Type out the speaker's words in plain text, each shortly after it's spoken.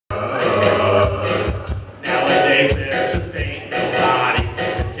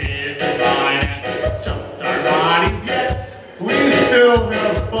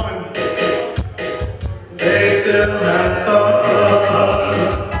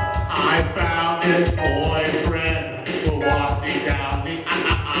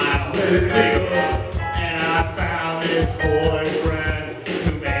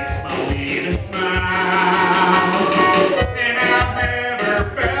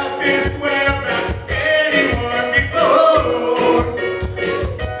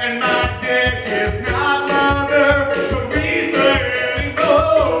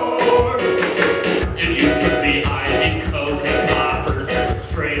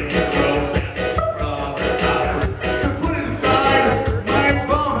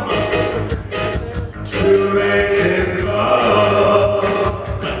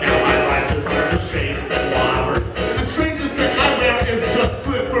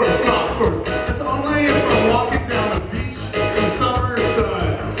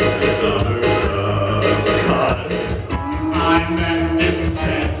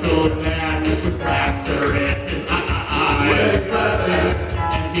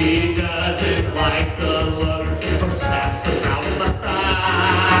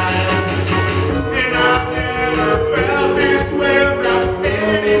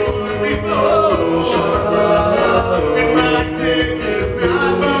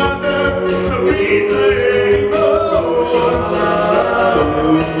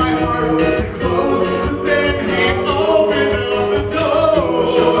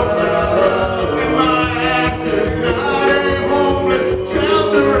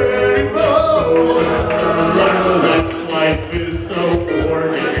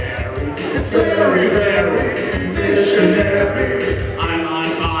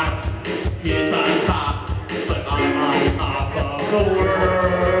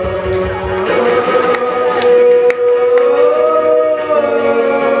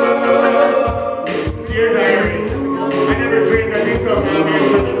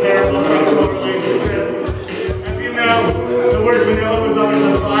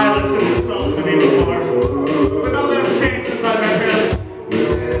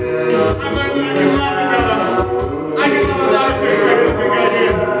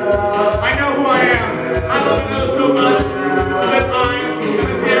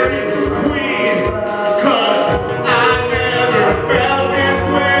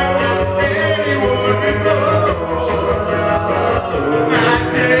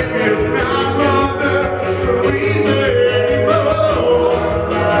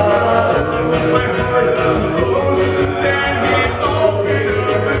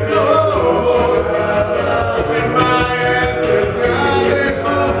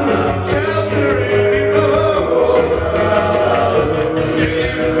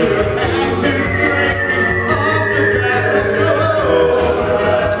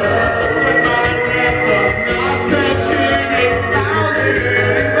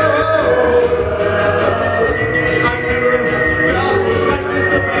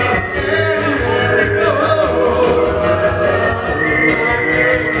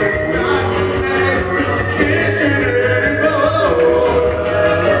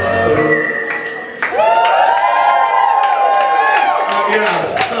Yeah,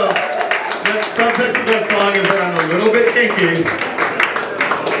 so the subtext of that song is that I'm a little bit kinky.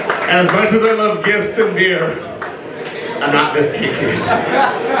 And as much as I love gifts and beer, I'm not this kinky.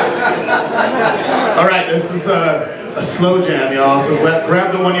 Alright, this is a slow jam, y'all, so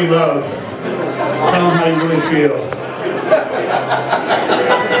grab the one you love. Tell them how you really feel.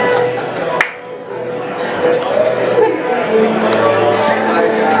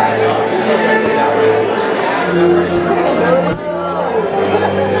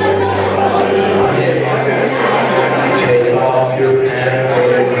 Take off your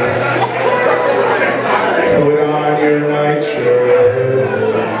panties, put on your nightshirt,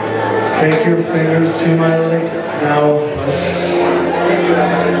 take your fingers to my lips, now hush,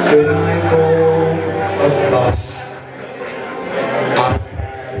 good night bowl of blush. I've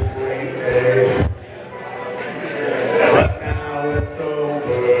had a great day, but now it's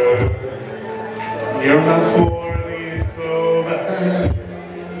over. You're my four-leaf clover.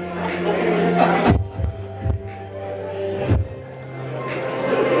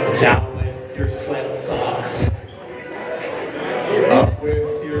 Down with your sweat socks, up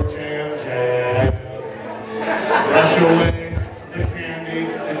with your jam jams, brush away the candy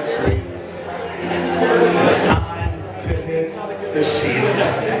and sweets. It's time to hit the sheets.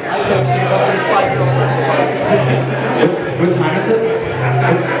 What time is it?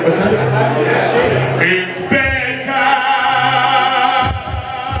 What time? It's bedtime!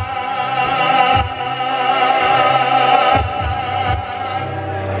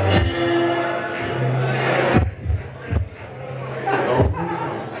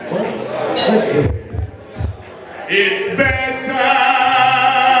 It's bedtime!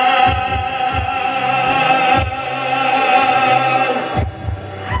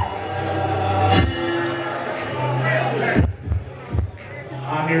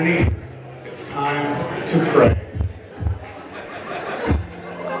 On your knees, it's time to pray.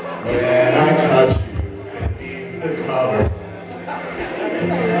 When I touch you beneath the covers,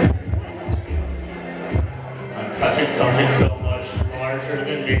 I'm touching something so much larger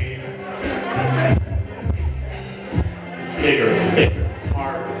than me. Bigger, thicker,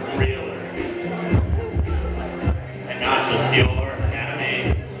 harder, realer, and not just your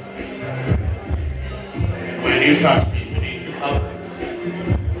anatomy. And when you touch me beneath the covers,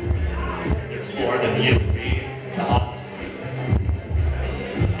 there's more than you and me to us.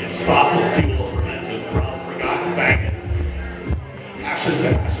 It's fossil fuel fermented from forgotten faggots, ashes to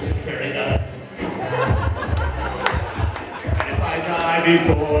ashes of fairy dust. And if I die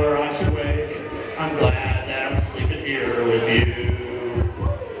before I should wake, I'm glad that I'm sleeping here with you.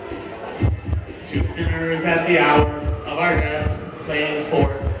 Two sinners at the hour of our death, playing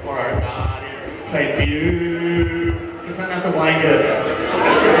fort for our God in plain view. It's not the blanket.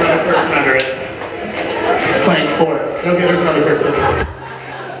 There's another person under it. It's playing fort. Okay, there's another person.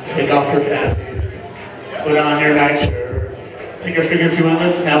 Take off your panties. Put on your nightshirt. Take your fingers to my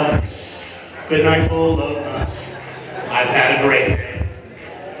lips now. Good night, full of nuts. I've had a great day,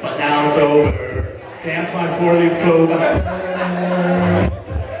 but now it's over. Dance my four-leaf clover.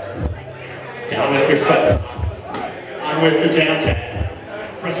 Down with your sweat socks. On with the jam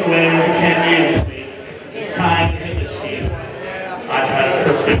jams. Brush away with the candy and sweets. It's time to hit the sheets. I've had a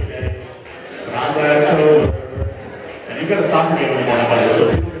perfect day, but I'm glad it's over. And you've got a soccer game in the morning, buddy, so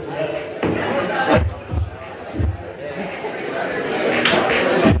people get to bed.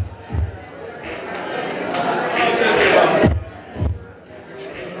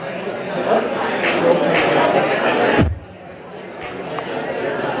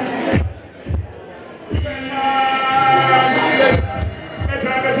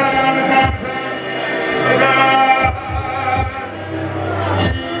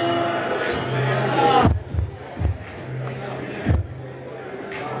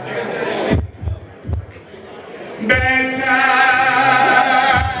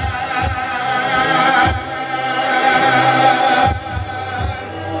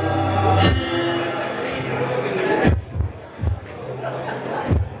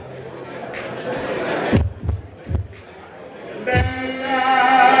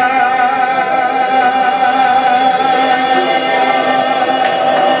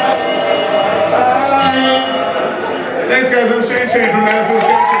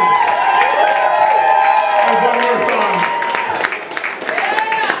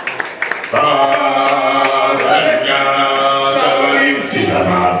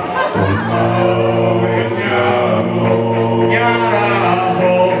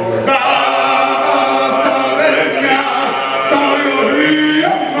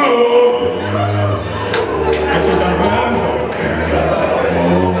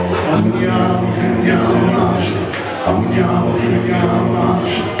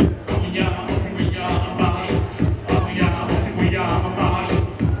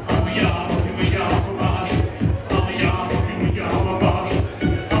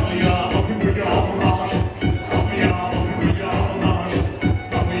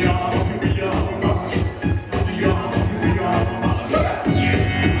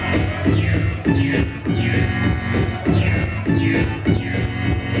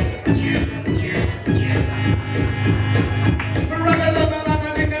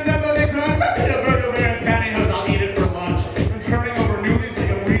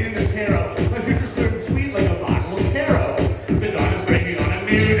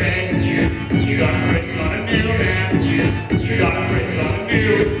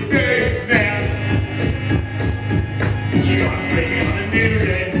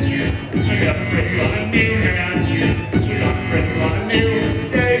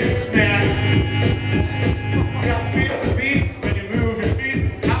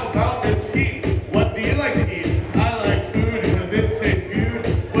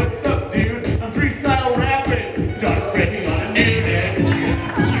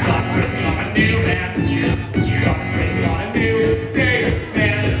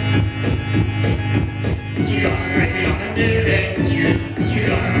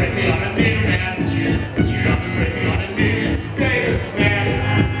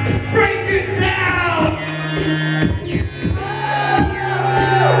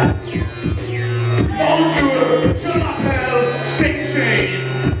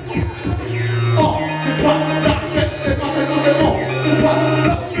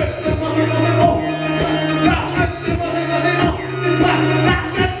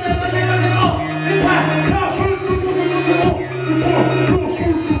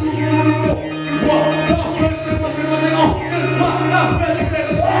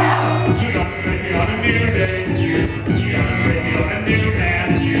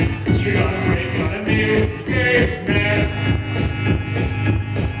 you.